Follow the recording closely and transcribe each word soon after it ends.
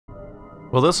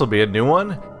Well, this will be a new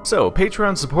one. So,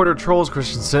 Patreon supporter Trolls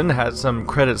Christensen had some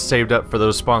credits saved up for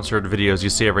those sponsored videos you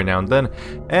see every now and then,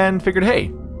 and figured,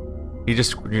 hey, he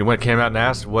just came out and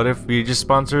asked, what if he just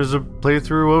sponsors a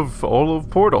playthrough of all of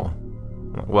Portal?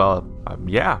 Well,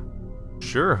 yeah,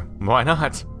 sure, why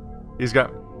not? He's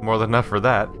got more than enough for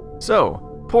that.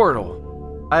 So,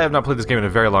 Portal. I have not played this game in a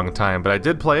very long time, but I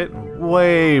did play it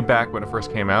way back when it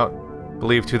first came out. I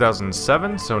believe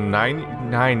 2007, so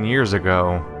nine years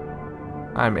ago.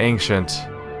 I'm ancient.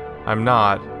 I'm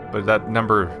not, but that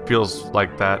number feels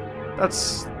like that.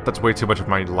 That's way too much of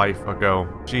my life ago.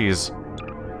 Jeez.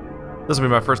 This will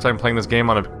be my first time playing this game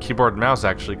on a keyboard and mouse,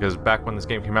 actually, because back when this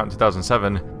game came out in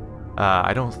 2007,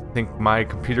 I don't think my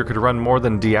computer could run more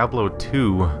than Diablo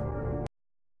 2.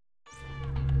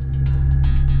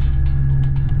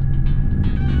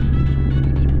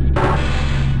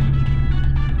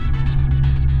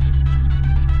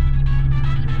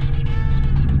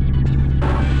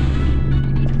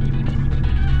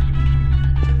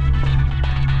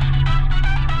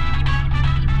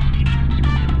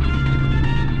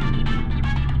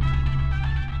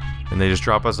 And they just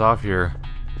drop us off here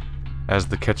as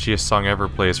the catchiest song ever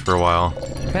plays for a while.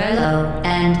 Hello,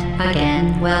 and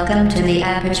again, welcome to the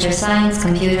Aperture Science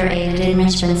Computer-Aided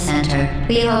Enrichment Center.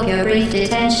 We hope your brief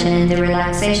detention in the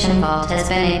relaxation vault has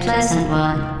been a pleasant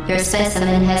one. Your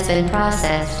specimen has been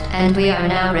processed, and we are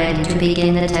now ready to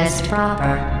begin the test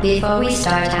proper. Before we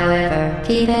start, however,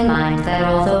 keep in mind that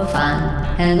although fun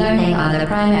and learning are the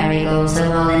primary goals of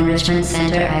all Enrichment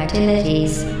Center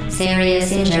activities,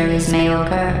 serious injuries may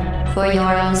occur. For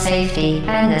your own safety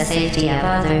and the safety of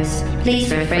others, please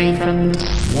refrain from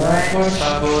Stand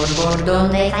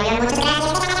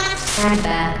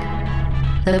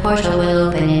back. The portal will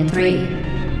open in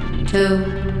 3, 2,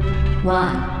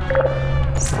 1.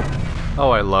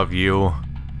 Oh, I love you.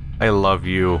 I love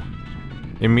you.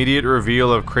 Immediate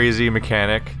reveal of crazy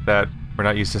mechanic that we're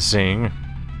not used to seeing.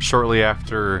 Shortly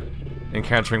after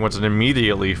encountering what's an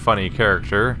immediately funny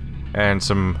character, and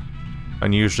some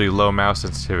unusually low mouse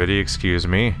sensitivity, excuse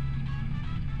me.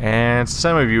 And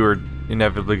some of you are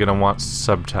inevitably going to want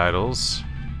subtitles.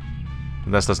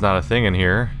 Unless that's not a thing in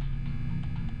here.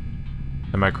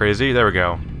 Am I crazy? There we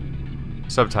go.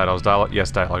 Subtitles, yes,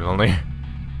 dialogue only.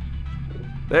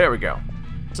 There we go.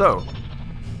 So,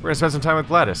 we're going to spend some time with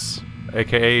Gladys,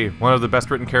 aka one of the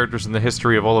best written characters in the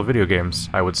history of all of video games,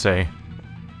 I would say.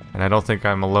 And I don't think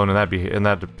I'm alone in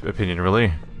that opinion,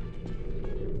 really.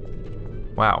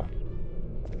 Wow.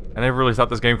 I never really thought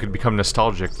this game could become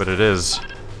nostalgic, but it is.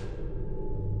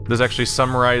 This actually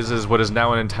summarizes what is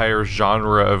now an entire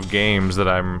genre of games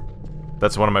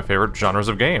that's one of my favorite genres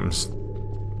of games.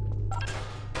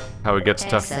 How it gets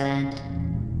tough. Excellent.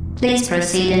 Please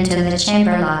proceed into the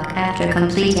chamber lock after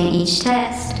completing each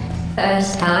test.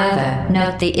 First, however,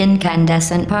 note the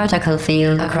incandescent particle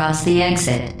field across the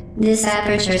exit. This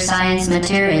Aperture Science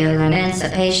Material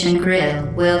Emancipation Grill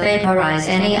will vaporize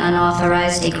any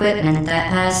unauthorized equipment that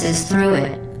passes through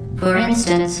it. For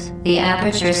instance, the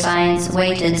Aperture Science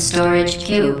Weighted Storage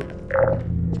Cube.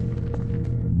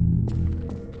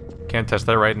 Can't test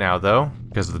that right now, though,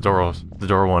 because the door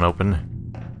won't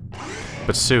open.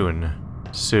 But soon.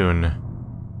 Soon.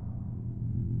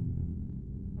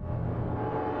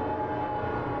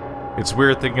 It's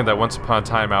weird thinking that once upon a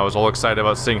time I was all excited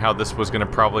about seeing how this was going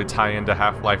to probably tie into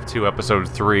Half-Life 2 Episode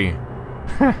 3.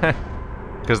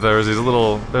 Because there's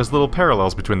little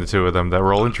parallels between the two of them that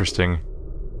were all interesting.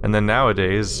 And then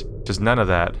nowadays, just none of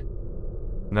that.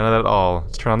 None of that at all.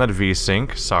 Let's turn on that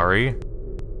V-Sync, sorry.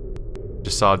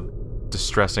 Just saw a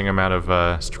distressing amount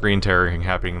of screen tearing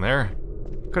happening there.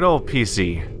 Good old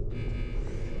PC.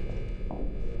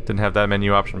 Didn't have that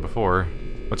menu option before.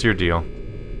 What's your deal?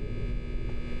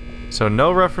 So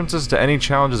no references to any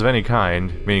challenges of any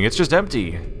kind, meaning it's just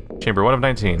empty. Chamber 1 of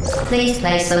 19. Please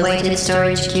place the weighted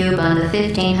storage cube on the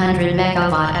 1500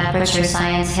 megawatt Aperture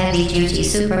Science heavy-duty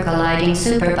super colliding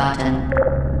super button.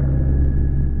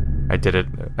 I did it.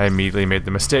 I immediately made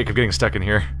the mistake of getting stuck in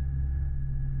here.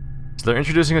 So they're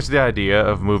introducing us to the idea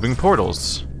of moving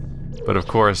portals. But of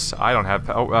course, I don't have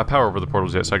power over the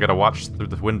portals yet, so I gotta watch through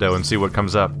the window and see what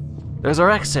comes up. There's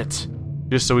our exit!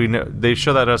 Just so we know, they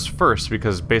show that us first,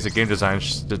 because basic game design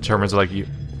determines, like, you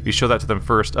show that to them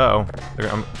first. Uh-oh.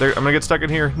 I'm gonna get stuck in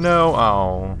here. No.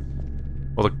 Oh.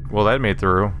 Well, that made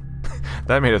through.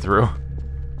 That made it through.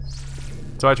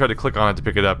 So I tried to click on it to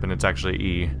pick it up, and it's actually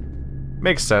E.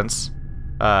 Makes sense.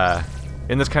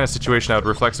 In this kind of situation, I would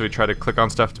reflexively try to click on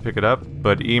stuff to pick it up,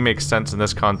 but E makes sense in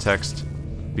this context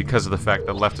because of the fact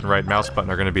that left and right mouse button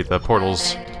are going to be the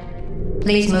portals.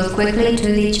 Please move quickly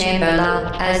to the chamber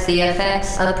lock, as the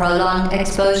effects of prolonged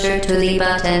exposure to the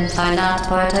button are not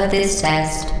part of this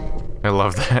test. I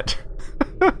love that.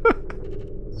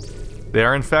 They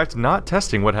are in fact not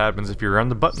testing what happens if you're on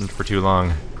the button for too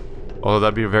long. Although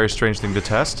that'd be a very strange thing to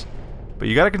test. But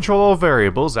you gotta control all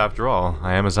variables, after all.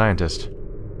 I am a scientist.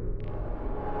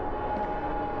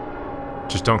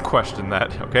 Just don't question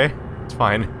that, okay? It's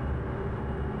fine.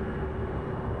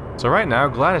 So right now,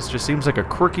 Gladys just seems like a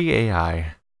quirky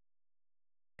AI.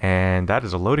 And that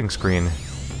is a loading screen.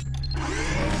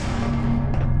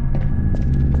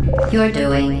 You're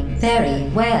doing very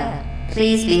well.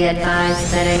 Please be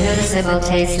advised that a noticeable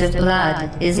taste of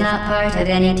blood is not part of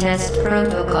any test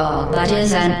protocol, but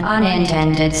is an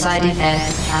unintended side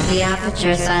effect of the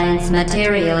Aperture Science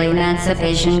Material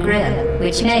Emancipation Grill,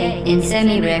 which may, in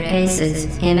semi-rare cases,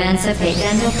 emancipate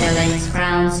dental fillings,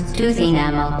 crowns, tooth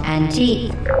enamel, and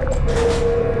teeth.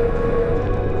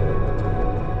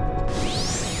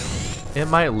 It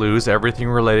might lose everything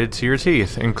related to your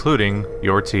teeth, including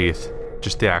your teeth.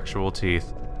 Just the actual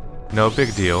teeth. No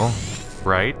big deal.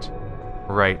 Right?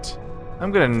 Right.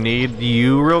 I'm gonna need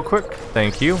you real quick.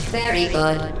 Thank you. Very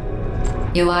good.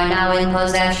 You are now in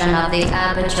possession of the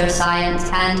Aperture Science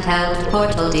handheld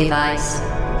portal device.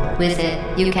 With it,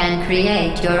 you can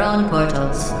create your own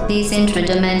portals. These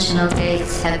intradimensional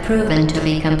gates have proven to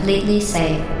be completely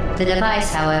safe. The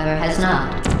device, however, has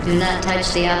not. Do not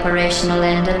touch the operational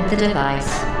end of the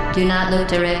device. Do not look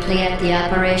directly at the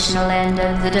operational end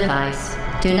of the device.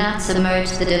 Do not submerge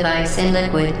the device in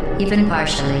liquid, even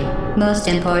partially. Most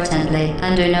importantly,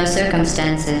 under no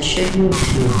circumstances should you...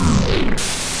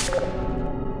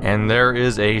 And there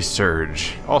is a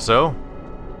surge. Also,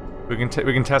 we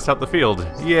can test out the field.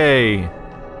 Yay!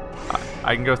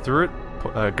 I can go through it.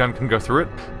 A gun can go through it.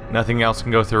 Nothing else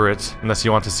can go through it, unless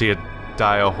you want to see it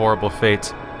die a horrible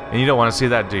fate. And you don't want to see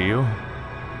that, do you?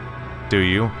 Do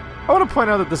you? I want to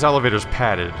point out that this elevator's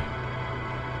padded.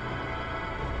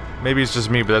 Maybe it's just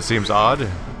me, but that seems odd.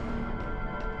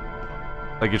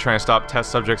 Like you're trying to stop test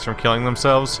subjects from killing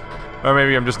themselves? Or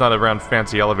maybe I'm just not around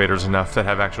fancy elevators enough that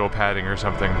have actual padding or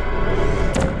something.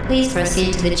 Please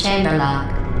proceed to the chamber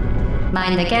lock.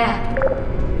 Mind the gap.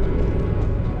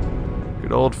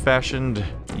 Good old-fashioned...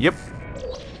 Yep.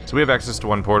 So we have access to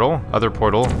one portal, other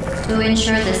portal. To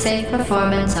ensure the safe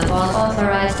performance of all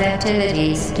authorized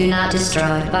activities, do not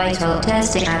destroy vital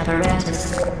testing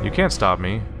apparatus. You can't stop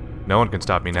me. No one can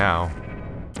stop me now.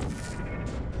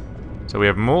 So we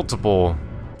have multiple...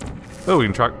 Oh, we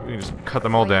can just cut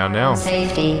them all down now.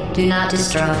 Safety. Do not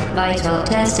destroy vital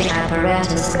testing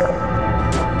apparatus.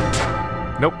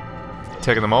 Nope.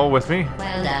 Taking them all with me.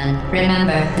 Well done.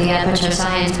 Remember, the Aperture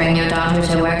Science Bring Your Daughter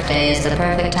to Work Day is the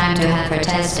perfect time to have her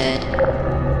tested.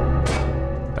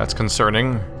 That's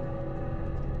concerning.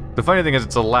 The funny thing is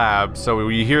it's a lab, so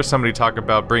when you hear somebody talk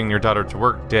about bringing your daughter to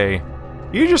work day,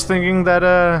 you're just thinking that,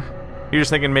 you're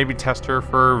just thinking maybe test her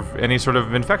for any sort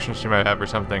of infection she might have or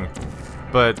something.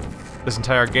 But this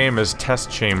entire game is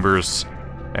test chambers,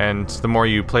 and the more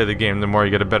you play the game, the more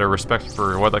you get a better respect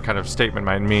for what that kind of statement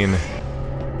might mean.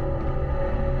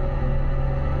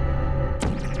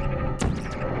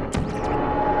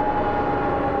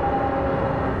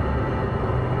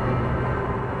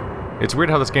 It's weird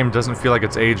how this game doesn't feel like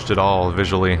it's aged at all,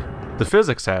 visually. The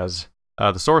physics has.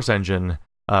 The source engine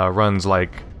runs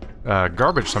like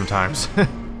garbage sometimes.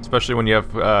 Especially when you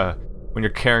have, when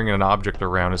you're carrying an object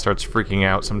around, it starts freaking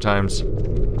out sometimes.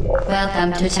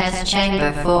 Welcome to Test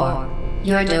Chamber 4.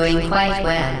 You're doing quite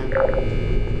well.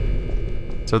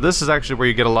 So this is actually where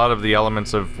you get a lot of the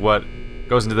elements of what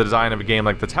goes into the design of a game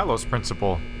like the Talos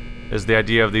principle, is the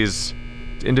idea of these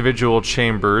individual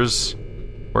chambers,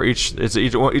 where each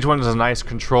one is a nice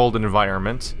controlled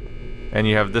environment, and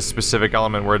you have this specific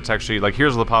element where it's actually like,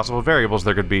 here's the possible variables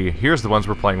there could be, here's the ones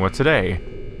we're playing with today.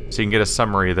 So you can get a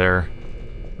summary there.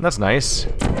 And that's nice.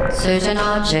 Certain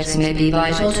objects may be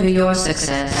vital to your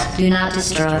success. Do not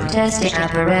destroy testing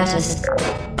apparatus.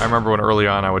 I remember when early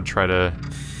on I would try to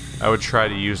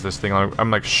use this thing. I'm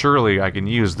like, surely I can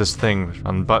use this thing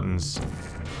on buttons.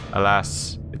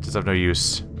 Alas, it is of no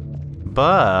use.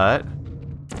 But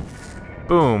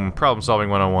boom, problem solving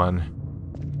 101.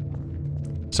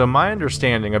 So my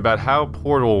understanding about how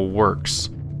Portal works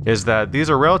is that these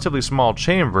are relatively small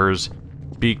chambers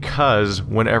because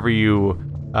whenever you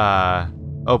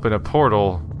open a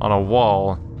portal on a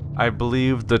wall, I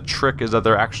believe the trick is that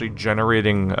they're actually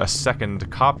generating a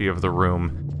second copy of the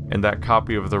room, and that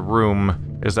copy of the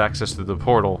room is access to the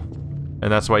portal. And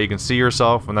that's why you can see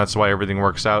yourself, and that's why everything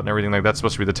works out and everything like that's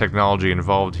supposed to be the technology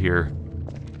involved here.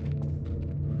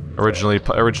 Originally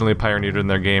pioneered in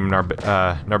their game,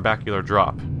 Narbacular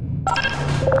Drop.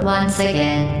 Once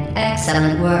again,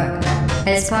 excellent work.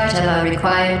 As part of our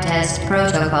required test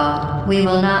protocol, we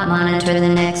will not monitor the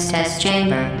next test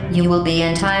chamber. You will be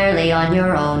entirely on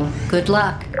your own. Good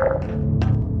luck.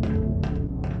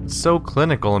 So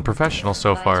clinical and professional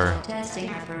so far. Testing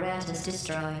apparatus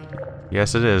destroyed.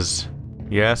 Yes, it is.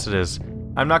 Yes, it is.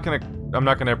 I'm not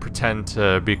gonna pretend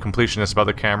to be completionist about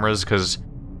the cameras because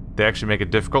they actually make it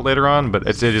difficult later on. But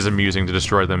it is amusing to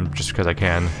destroy them just because I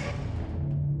can.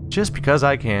 Just because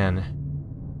I can.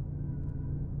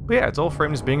 But yeah, it's all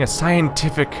framed as being a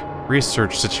scientific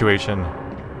research situation.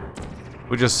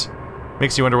 Which just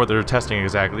makes you wonder what they're testing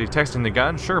exactly. Testing the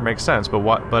gun? Sure, makes sense, but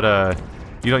what? But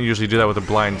you don't usually do that with a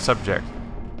blind subject.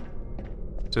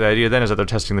 So the idea then is that they're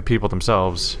testing the people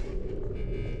themselves.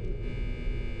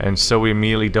 And so we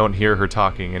immediately don't hear her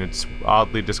talking, and it's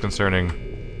oddly disconcerting.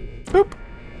 Boop!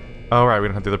 Alright, we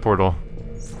don't have the other portal.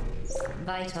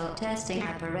 Vital testing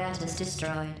apparatus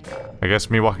destroyed. I guess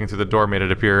me walking through the door made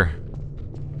it appear.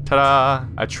 Ta-da!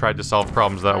 I tried to solve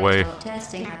problems that way.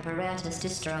 Testing apparatus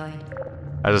destroyed.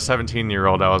 As a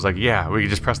 17-year-old, I was like, yeah, we can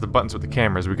just press the buttons with the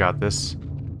cameras. We got this.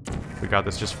 We got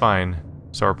this just fine.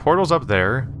 So our portal's up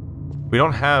there. We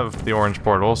don't have the orange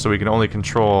portal, so we can only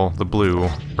control the blue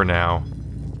for now.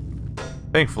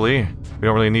 Thankfully, we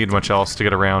don't really need much else to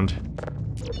get around.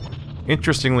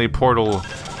 Interestingly, Portal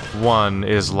 1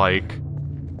 is like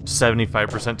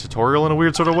 75% tutorial in a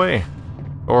weird sort of way.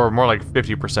 Or more like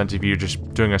 50% if you're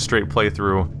just doing a straight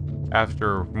playthrough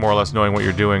after more or less knowing what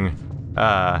you're doing.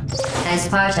 As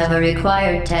part of a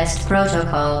required test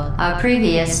protocol, our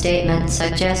previous statement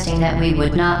suggesting that we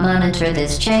would not monitor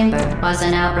this chamber was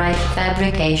an outright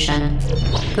fabrication.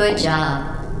 Good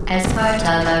job. As part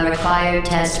of a required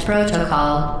test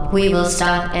protocol, we will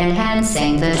stop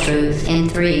enhancing the truth in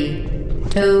 3,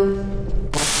 2...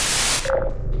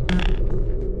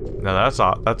 Now that's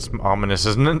ominous,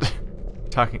 isn't it?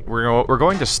 We're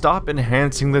going to stop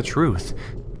enhancing the truth,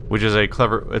 which is a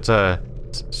clever. It's a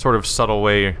sort of subtle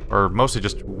way, or mostly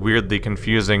just weirdly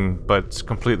confusing, but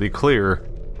completely clear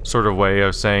sort of way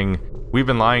of saying we've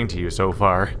been lying to you so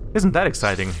far. Isn't that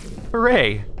exciting?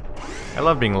 Hooray! I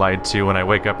love being lied to when I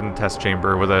wake up in the test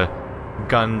chamber with a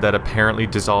gun that apparently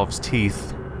dissolves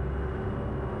teeth.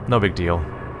 No big deal.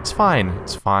 It's fine.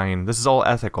 It's fine. This is all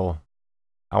ethical.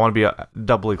 I want to be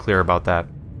doubly clear about that.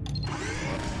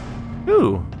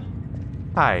 Ooh.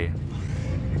 Hi.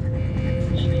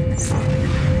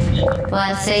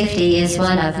 While safety is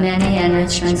one of many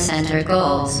Enrichment Center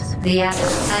goals, the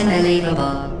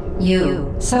unbelievable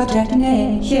you, Subject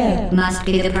name here, must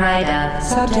be the pride of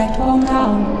subject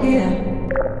hometown here.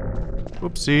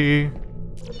 Whoopsie.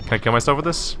 Can I kill myself with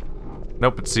this?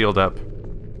 Nope, it's sealed up.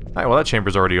 Alright, well that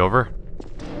chamber's already over.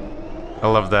 I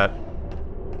love that.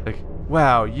 Like,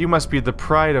 wow, you must be the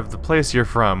pride of the place you're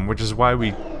from, which is why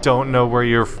we don't know where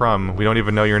you're from. We don't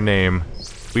even know your name.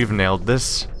 We've nailed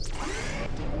this.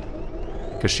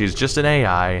 Because she's just an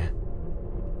AI.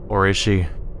 Or is she?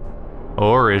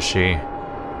 Or is she?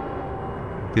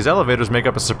 These elevators make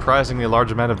up a surprisingly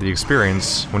large amount of the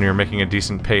experience when you're making a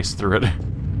decent pace through it.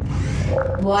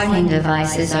 warning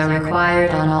devices are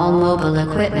required on all mobile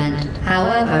equipment.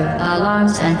 However,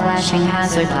 alarms and flashing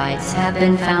hazard lights have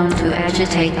been found to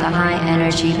agitate the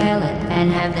high-energy pellet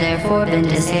and have therefore been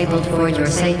disabled for your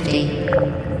safety.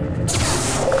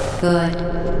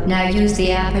 Good. Now use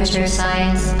the Aperture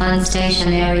Science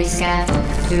unstationary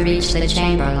scaffold to reach the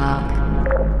chamber lock.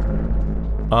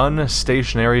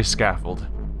 Unstationary scaffold.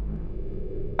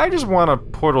 I just want a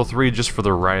Portal 3 just for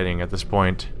the writing at this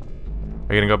point.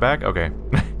 Are you gonna go back? Okay.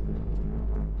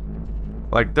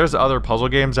 Like, there's other puzzle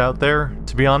games out there,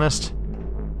 to be honest.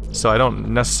 So I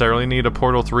don't necessarily need a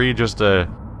Portal 3 just to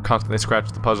constantly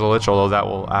scratch the puzzle itch, although that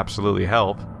will absolutely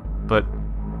help. But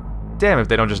damn if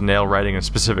they don't just nail writing in a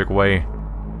specific way.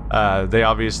 They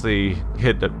obviously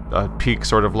hit a peak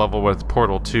sort of level with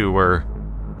Portal 2 where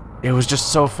it was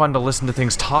just so fun to listen to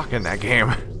things talk in that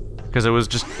game. Because it was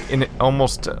just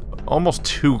almost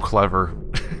too clever.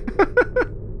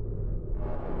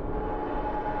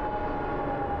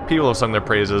 People have sung their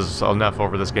praises enough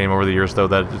over this game over the years, though,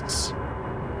 that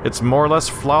it's more or less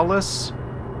flawless.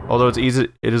 Although it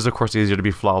is of course easier to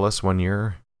be flawless when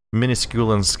you're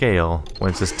minuscule in scale, when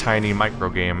it's this tiny micro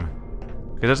game.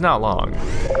 Because it's not long.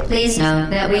 Please note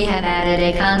that we have added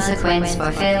a consequence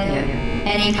for failure.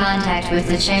 Any contact with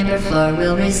the chamber floor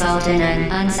will result in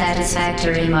an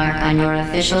unsatisfactory mark on your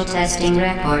official testing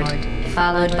record,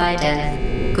 followed by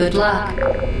death. Good luck.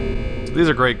 So these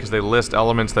are great because they list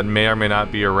elements that may or may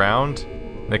not be around.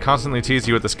 They constantly tease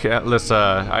you with this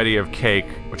idea of cake,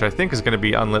 which I think is going to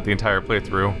be unlit the entire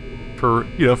playthrough,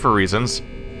 for reasons.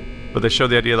 But they show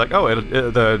the idea like, oh,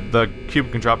 the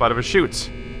cube can drop out of a chute.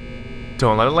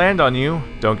 Don't let it land on you.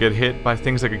 Don't get hit by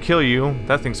things that could kill you.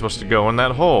 That thing's supposed to go in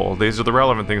that hole. These are the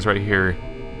relevant things right here.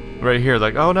 Right here,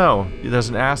 like, oh no, there's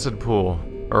an acid pool.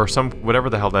 Or whatever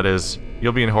the hell that is.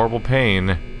 You'll be in horrible pain.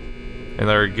 And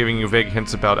they're giving you vague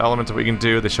hints about elements of what you can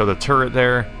do. They show the turret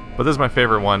there. But this is my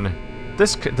favorite one.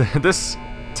 This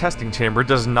testing chamber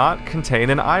does not contain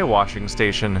an eye washing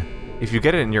station. If you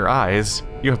get it in your eyes,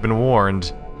 you have been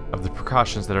warned of the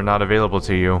precautions that are not available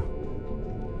to you.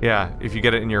 Yeah, if you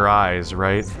get it in your eyes,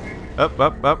 right? Up,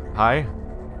 high.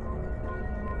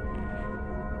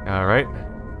 Alright.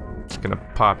 Just gonna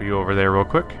pop you over there real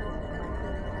quick.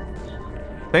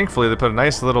 Thankfully, they put a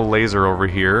nice little laser over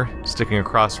here, sticking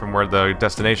across from where the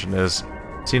destination is,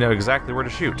 so you know exactly where to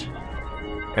shoot.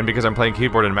 And because I'm playing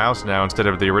keyboard and mouse now instead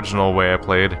of the original way I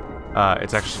played,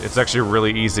 it's actually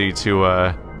really easy to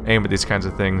aim at these kinds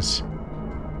of things.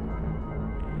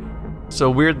 So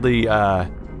weirdly,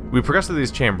 we progress through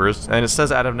these chambers, and it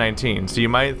says out of 19, so you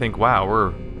might think, wow, we're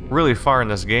really far in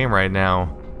this game right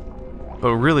now.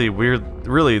 But really,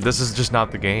 this is just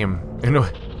not the game. You know,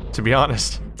 to be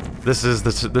honest, this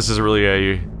is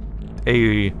really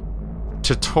a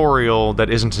tutorial that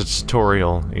isn't a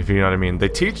tutorial, if you know what I mean. They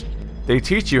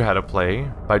teach you how to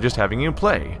play by just having you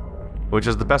play, which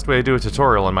is the best way to do a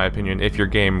tutorial, in my opinion, if your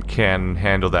game can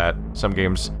handle that. Some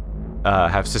games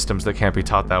have systems that can't be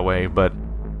taught that way, but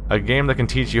a game that can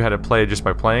teach you how to play just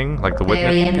by playing, like The Witness...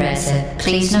 Very impressive.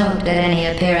 Please note that any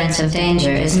appearance of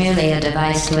danger is merely a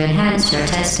device to enhance your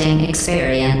testing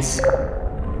experience.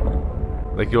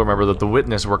 Like, you'll remember that The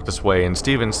Witness worked this way, and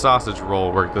Steven's Sausage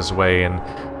Roll worked this way, and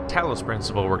Talos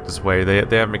Principle worked this way.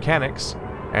 They have mechanics,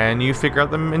 and you figure out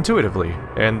them intuitively.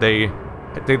 And they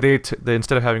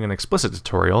instead of having an explicit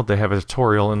tutorial, they have a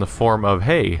tutorial in the form of,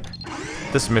 hey,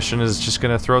 this mission is just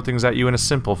gonna throw things at you in a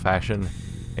simple fashion.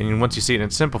 And once you see it in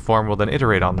simple form, we'll then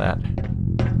iterate on that.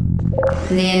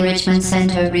 The Enrichment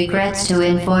Center regrets to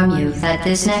inform you that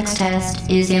this next test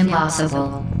is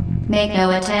impossible. Make no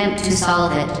attempt to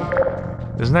solve it.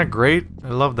 Isn't that great? I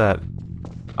love that.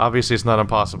 Obviously it's not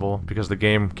impossible, because the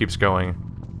game keeps going.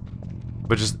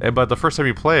 But the first time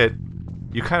you play it,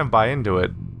 you kind of buy into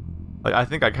it. Like, I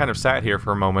think I kind of sat here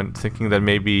for a moment, thinking that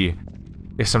maybe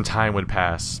if some time would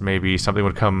pass, maybe something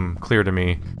would come clear to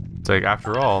me. It's like,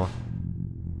 after all,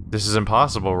 this is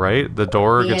impossible, right? The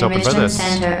door gets opened by this. The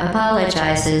Enrichment Center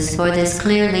apologizes for this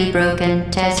clearly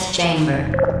broken test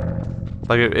chamber.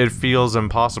 Like, it feels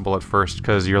impossible at first,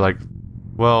 because you're like,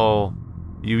 well,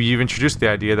 you've introduced the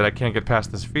idea that I can't get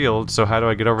past this field, so how do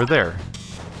I get over there?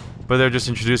 But they're just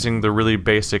introducing the really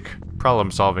basic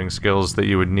problem-solving skills that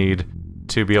you would need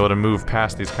to be able to move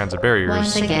past these kinds of barriers.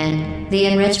 Once again, the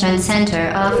Enrichment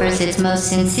Center offers its most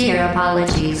sincere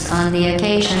apologies on the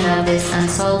occasion of this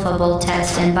unsolvable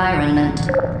test environment.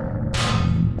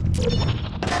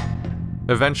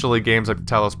 Eventually, games like the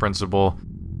Talos Principle,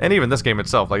 and even this game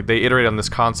itself, like, they iterate on this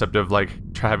concept of,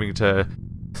 like, having to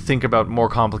think about more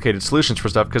complicated solutions for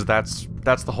stuff, because that's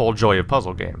the whole joy of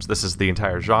puzzle games. This is the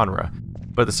entire genre.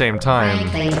 But at the same time...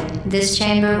 Frankly, this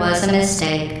chamber was a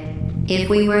mistake. If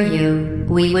we were you,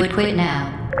 we would quit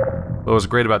now. What was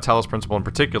great about Talos Principle in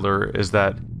particular is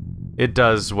that it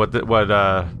does what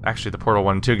actually the Portal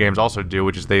 1 and 2 games also do,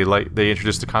 which is they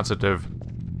introduce the concept of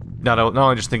not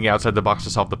only just thinking outside the box to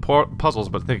solve the puzzles,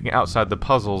 but thinking outside the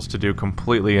puzzles to do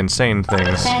completely insane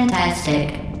things.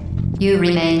 Fantastic. You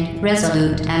remain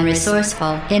resolute and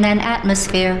resourceful in an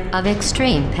atmosphere of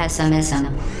extreme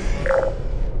pessimism.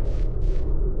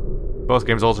 Both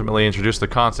games ultimately introduce the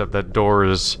concept that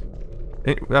doors...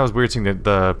 That was weird seeing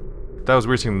the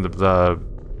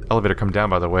elevator come down,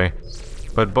 by the way.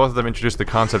 But both of them introduced the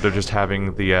concept of just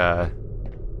having the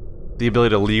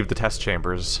ability to leave the test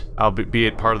chambers, be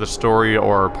it part of the story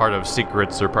or part of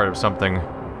secrets or part of something.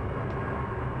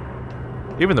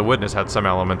 Even The Witness had some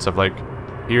elements of like,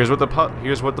 here's what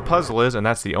the puzzle is, and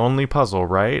that's the only puzzle,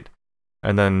 right?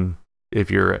 And then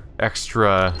if you're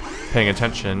extra paying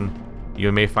attention,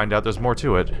 you may find out there's more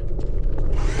to it.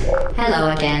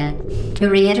 Hello again. To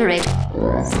reiterate,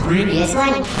 previous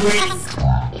one.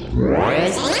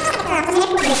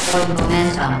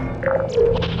 Momentum.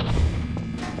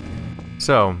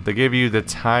 So, they give you the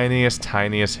tiniest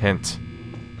hint,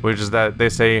 which is that they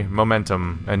say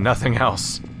momentum and nothing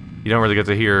else. You don't really get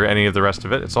to hear any of the rest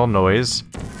of it. It's all noise.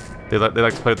 They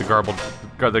like to play the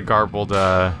garbled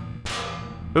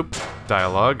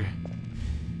dialogue.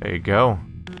 There you go.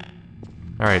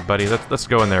 All right, buddy. Let's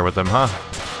go in there with them, huh?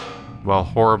 While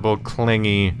horrible,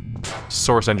 clingy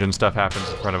source engine stuff happens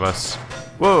in front of us.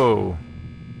 Whoa!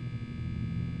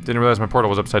 Didn't realize my portal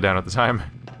was upside down at the time.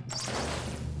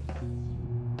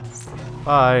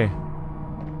 Bye.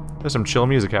 There's some chill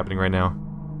music happening right now.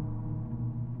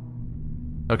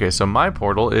 Okay, so my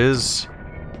portal is...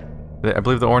 I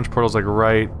believe the orange portal's like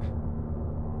right...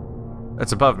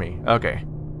 It's above me. Okay.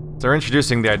 So they're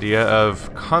introducing the idea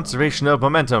of conservation of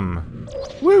momentum.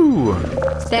 Woo!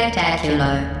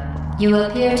 Spectacular. You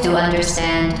appear to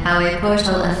understand how a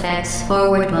portal affects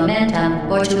forward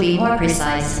momentum, or to be more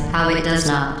precise, how it does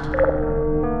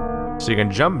not. So you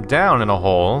can jump down in a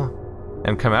hole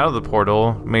and come out of the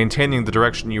portal, maintaining the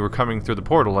direction you were coming through the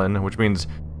portal in, which means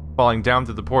falling down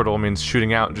through the portal means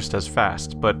shooting out just as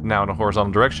fast, but now in a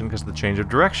horizontal direction because of the change of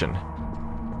direction.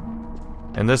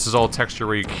 And this is all texture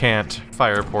where you can't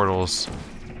fire portals.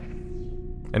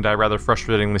 And I rather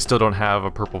frustratingly still don't have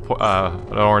a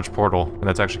an orange portal, and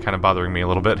that's actually kind of bothering me a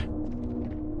little bit.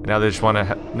 And now they just want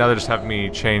to, now they just have me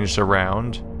changed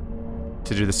around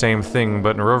to do the same thing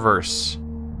but in reverse.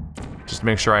 Just to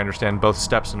make sure I understand both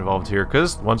steps involved here,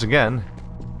 because once again,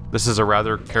 this is a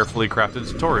rather carefully crafted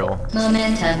tutorial.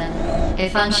 Momentum, a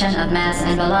function of mass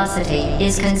and velocity,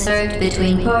 is conserved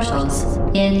between portals.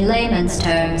 In layman's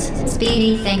terms,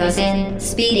 speedy thing goes in,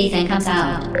 speedy thing comes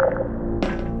out.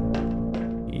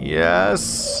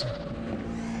 Yes.